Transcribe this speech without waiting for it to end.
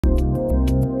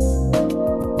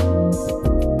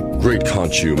Great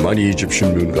Khonshu, mighty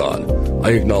Egyptian moon god,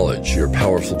 I acknowledge your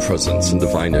powerful presence and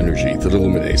divine energy that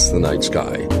illuminates the night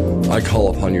sky. I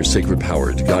call upon your sacred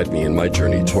power to guide me in my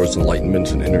journey towards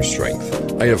enlightenment and inner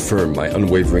strength. I affirm my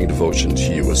unwavering devotion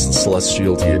to you as the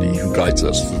celestial deity who guides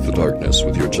us through the darkness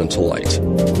with your gentle light.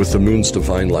 With the moon's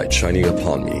divine light shining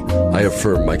upon me, I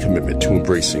affirm my commitment to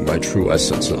embracing my true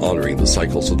essence and honoring the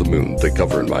cycles of the moon that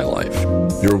govern my life.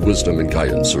 Your wisdom and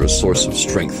guidance are a source of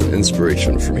strength and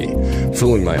inspiration for me,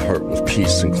 filling my heart with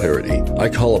peace and clarity. I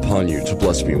call upon you to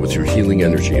bless me with your healing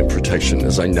energy and protection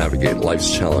as I navigate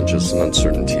life's challenges and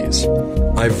uncertainties.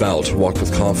 I vow to walk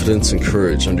with confidence and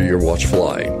courage under your watchful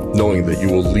eye, knowing that you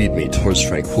will lead me towards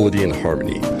tranquility and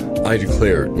harmony. I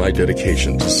declare my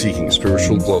dedication to seeking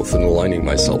spiritual growth and aligning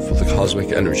myself with the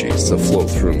cosmic energies that flow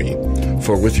through me.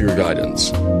 For with your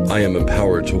guidance, I am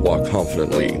empowered to walk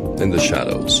confidently in the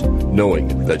shadows,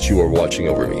 knowing that you are watching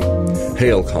over me.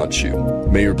 Hail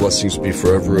Khonshu, may your blessings be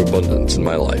forever abundant in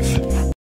my life.